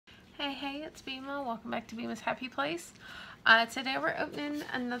Hey, it's Bema. Welcome back to Bema's Happy Place. Today we're opening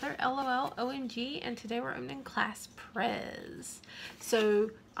another LOL OMG, and today we're opening Class Prez. So,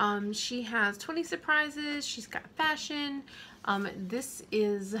 she has 20 surprises. She's got fashion. This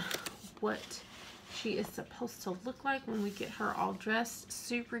is what she is supposed to look like when we get her all dressed.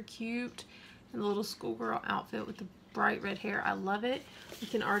 Super cute in the little schoolgirl outfit with the bright red hair. I love it. You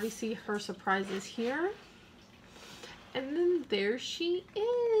can already see her surprises here. And then there she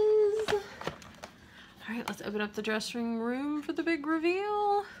is. All right, let's open up the dressing room for the big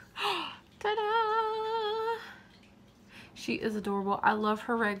reveal. Ta-da! She is adorable. I love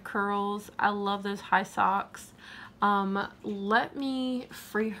her red curls. I love those high socks. Let me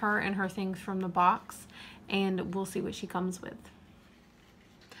free her and her things from the box, and we'll see what she comes with.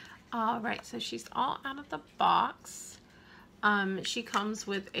 All right, so she's all out of the box. She comes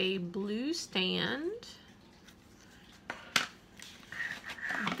with a blue stand.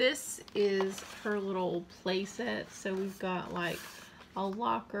 This is her little play set. So we've got like a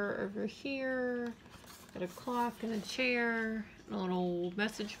locker over here, got a clock and a chair, a little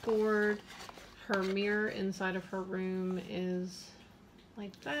message board. Her mirror inside of her room is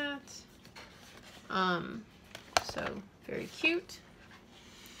like that. So very cute.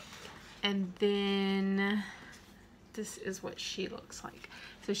 And then this is what she looks like.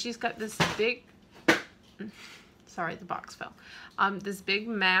 So she's got this big, sorry, the box fell. This big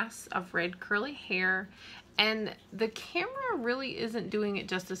mass of red curly hair, and the camera really isn't doing it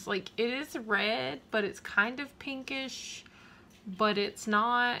justice. Like, it is red, but it's kind of pinkish, but it's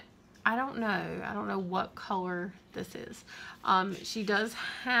not, I don't know what color this is. She does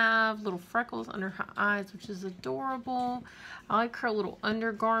have little freckles under her eyes, which is adorable. I like her little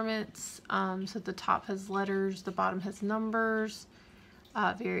undergarments. So the top has letters, the bottom has numbers.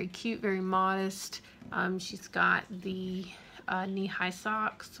 Very cute, very modest. She's got the knee-high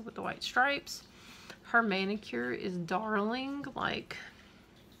socks with the white stripes. Her manicure is darling, like,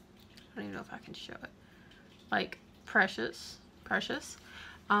 I don't even know if I can show it. Like, precious.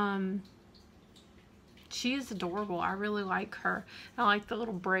 She is adorable. I really like her. I like the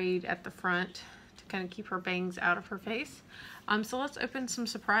little braid at the front to kind of keep her bangs out of her face. So let's open some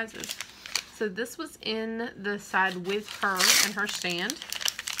surprises. So this was in the side with her and her stand.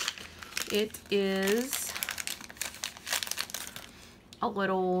 It is a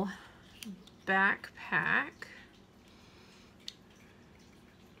little backpack.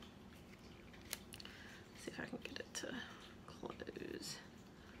 See if I can get it to close.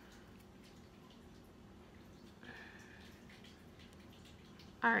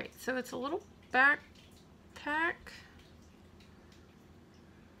 All right, so it's a little backpack.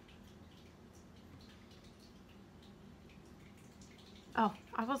 Oh,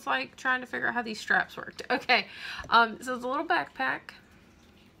 I was like trying to figure out how these straps worked. Okay, so it's a little backpack,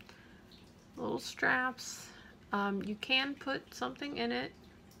 little straps. You can put something in it.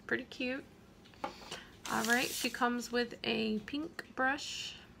 Pretty cute. All right, she comes with a pink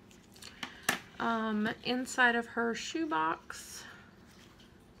brush. Inside of her shoebox,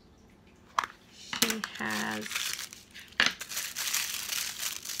 she has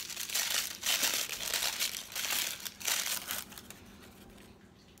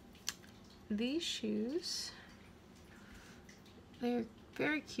these shoes. They're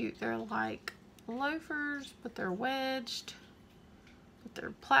very cute. They're like loafers, but they're wedged, but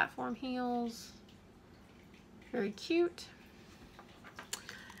they're platform heels. Very cute.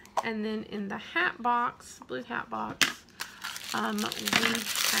 And then in the hat box, blue hat box, we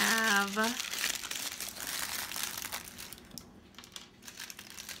have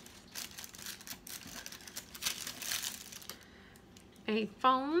a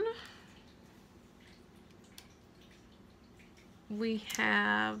phone. We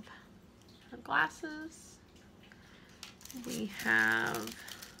have her glasses. We have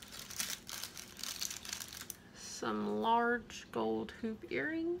some large gold hoop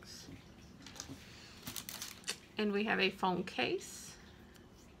earrings. And we have a phone case.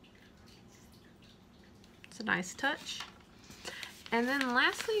 It's a nice touch. And then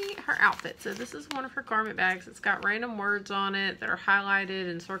lastly, her outfit. So this is one of her garment bags. It's got random words on it that are highlighted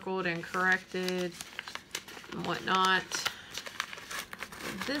and circled and corrected and whatnot.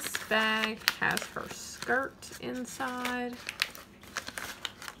 This bag has her skirt inside.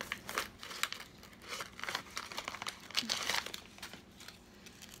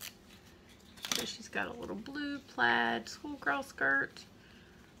 So she's got a little blue plaid schoolgirl skirt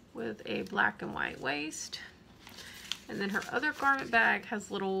with a black and white waist. And then her other garment bag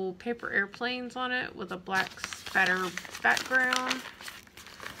has little paper airplanes on it with a black spatter background.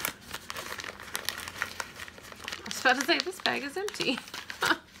 I was about to say, this bag is empty.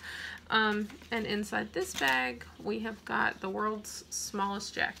 And inside this bag, we have got the world's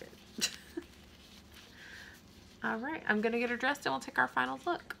smallest jacket. All right, I'm gonna get her dressed and we'll take our final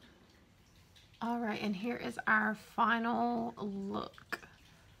look. All right, and here is our final look.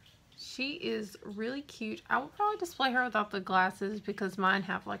 She is really cute. I will probably display her without the glasses because mine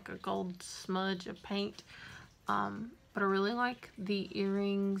have like a gold smudge of paint. But I really like the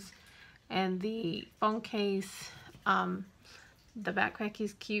earrings and the phone case. The backpack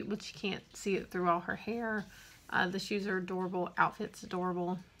is cute, but you can't see it through all her hair. The shoes are adorable. Outfit's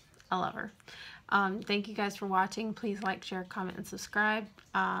adorable. I love her. Thank you guys for watching. Please like, share, comment, and subscribe.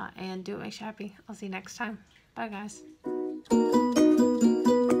 And do what makes you happy. I'll see you next time. Bye, guys.